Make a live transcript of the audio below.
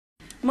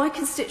My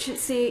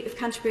constituency of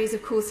Canterbury is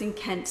of course in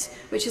Kent,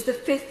 which is the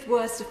 5th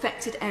worst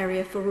affected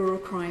area for rural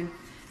crime.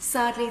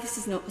 Sadly, this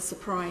is not a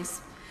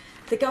surprise.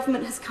 The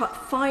government has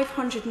cut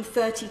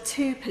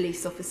 532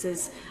 police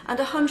officers and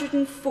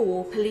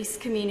 104 police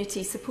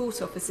community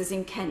support officers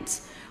in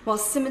Kent,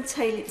 whilst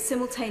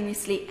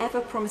simultaneously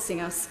ever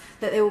promising us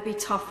that they will be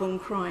tough on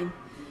crime.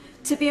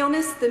 To be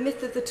honest, the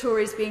myth of the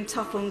Tories being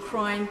tough on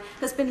crime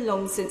has been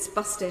long since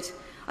busted.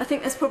 I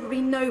think there's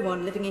probably no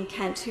one living in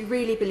Kent who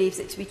really believes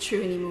it to be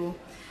true anymore.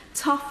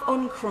 Tough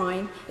on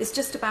crime is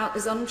just about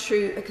as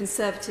untrue a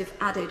Conservative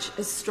adage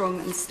as strong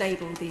and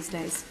stable these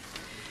days.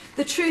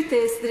 The truth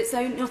is that it's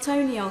not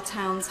only our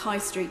town's high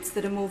streets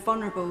that are more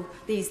vulnerable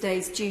these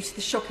days due to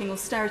the shocking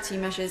austerity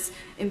measures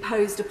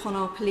imposed upon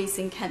our police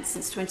in Kent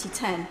since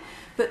 2010,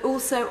 but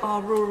also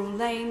our rural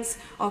lanes,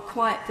 our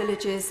quiet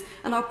villages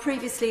and our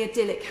previously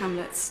idyllic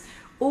hamlets.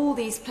 All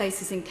these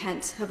places in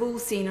Kent have all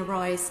seen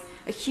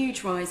a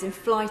huge rise in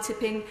fly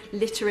tipping,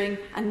 littering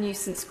and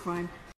nuisance crime.